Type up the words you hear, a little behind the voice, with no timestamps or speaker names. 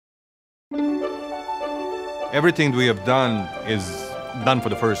Everything we have done is done for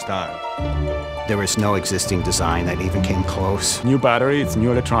the first time. There was no existing design that even came close. New battery, it's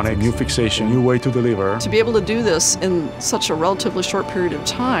new electronics, new fixation, new way to deliver. To be able to do this in such a relatively short period of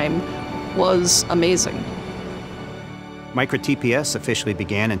time was amazing. Micra TPS officially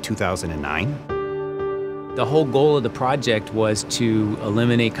began in 2009. The whole goal of the project was to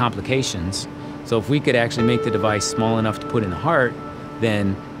eliminate complications. So if we could actually make the device small enough to put in the heart,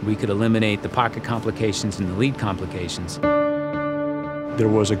 then we could eliminate the pocket complications and the lead complications. There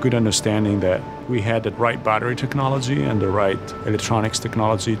was a good understanding that we had the right battery technology and the right electronics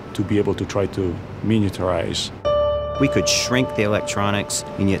technology to be able to try to miniaturize. We could shrink the electronics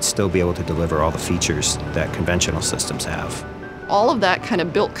and yet still be able to deliver all the features that conventional systems have. All of that kind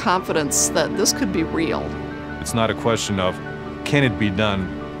of built confidence that this could be real. It's not a question of can it be done,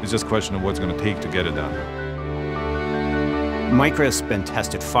 it's just a question of what's going to take to get it done. Micra has been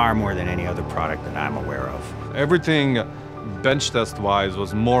tested far more than any other product that I'm aware of. Everything bench test-wise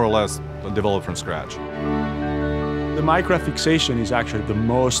was more or less developed from scratch. The Micra fixation is actually the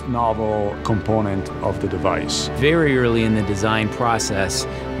most novel component of the device. Very early in the design process,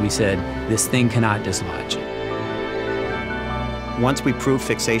 we said, this thing cannot dislodge. Once we proved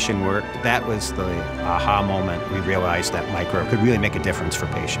fixation worked, that was the aha moment. We realized that Micra could really make a difference for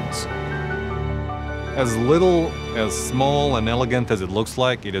patients. As little, as small and elegant as it looks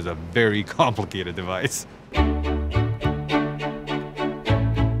like, it is a very complicated device.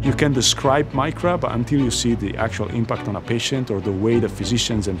 You can describe Micra, but until you see the actual impact on a patient or the way the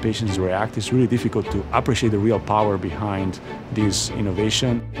physicians and patients react, it's really difficult to appreciate the real power behind this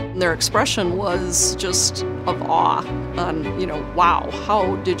innovation. Their expression was just of awe on, wow,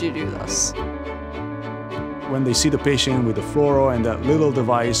 how did you do this? When they see the patient with the fluoro and that little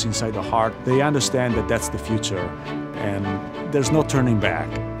device inside the heart, they understand that that's the future, and there's no turning back.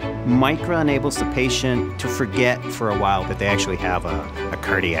 Micra enables the patient to forget for a while that they actually have a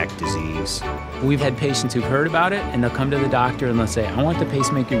cardiac disease. We've had patients who've heard about it, and they'll come to the doctor and they'll say, I want the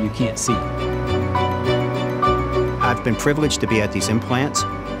pacemaker you can't see. I've been privileged to be at these implants,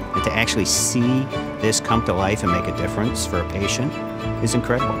 and to actually see this come to life and make a difference for a patient is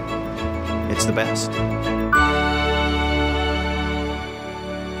incredible. It's the best.